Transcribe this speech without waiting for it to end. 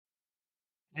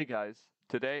Hey guys,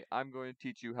 today I'm going to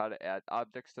teach you how to add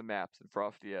objects to maps in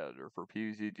Frosty Editor for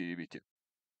PvZ GW2.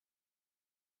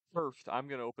 First, I'm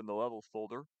going to open the Levels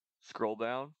folder, scroll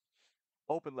down,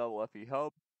 open Level FE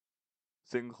Hub,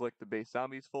 single click the Base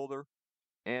Zombies folder,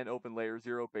 and open Layer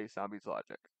 0 Base Zombies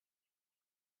Logic.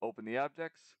 Open the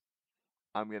objects,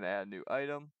 I'm going to add a new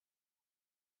item,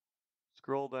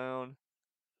 scroll down,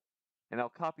 and I'll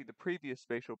copy the previous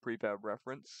spatial prefab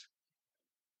reference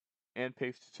and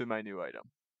paste it to my new item.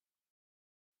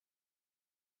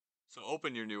 So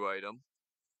open your new item,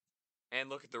 and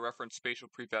look at the reference spatial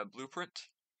prefab blueprint.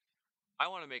 I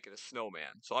want to make it a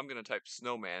snowman, so I'm going to type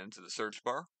snowman into the search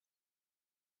bar.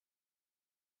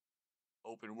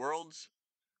 Open worlds,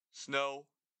 snow,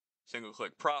 single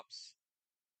click props,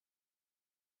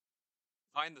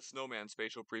 find the snowman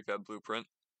spatial prefab blueprint,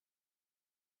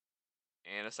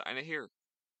 and assign it here.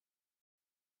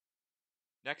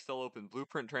 Next I'll open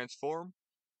blueprint transform,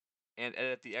 and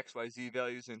edit the XYZ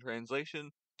values in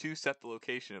translation to set the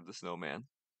location of the snowman.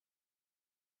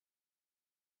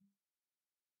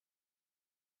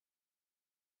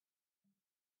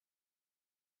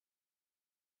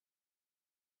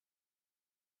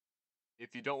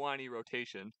 If you don't want any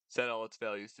rotation, set all its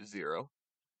values to 0.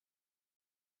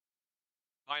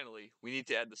 Finally, we need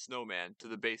to add the snowman to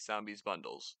the base zombies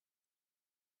bundles.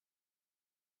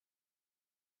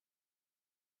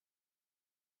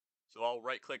 So I'll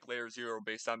right click layer 0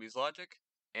 base zombies logic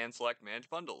and select manage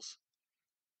bundles.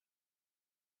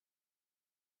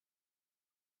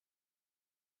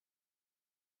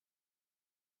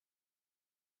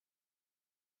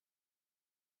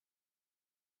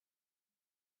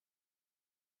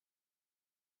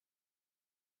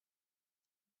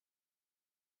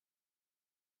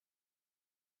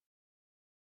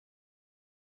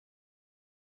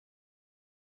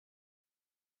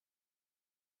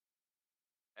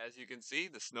 As you can see,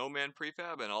 the snowman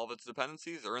prefab and all of its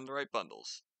dependencies are in the right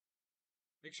bundles.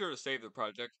 Make sure to save the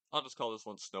project. I'll just call this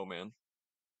one snowman.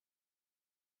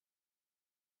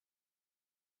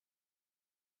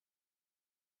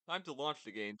 Time to launch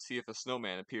the game to see if a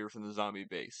snowman appears in the zombie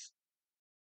base.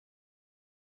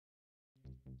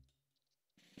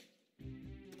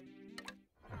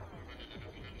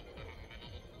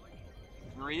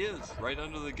 There he is, right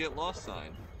under the get lost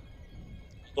sign.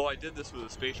 Though I did this with a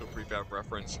spatial prefab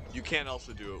reference, you can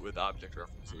also do it with object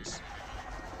references.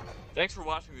 Thanks for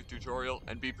watching the tutorial,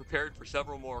 and be prepared for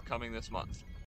several more coming this month.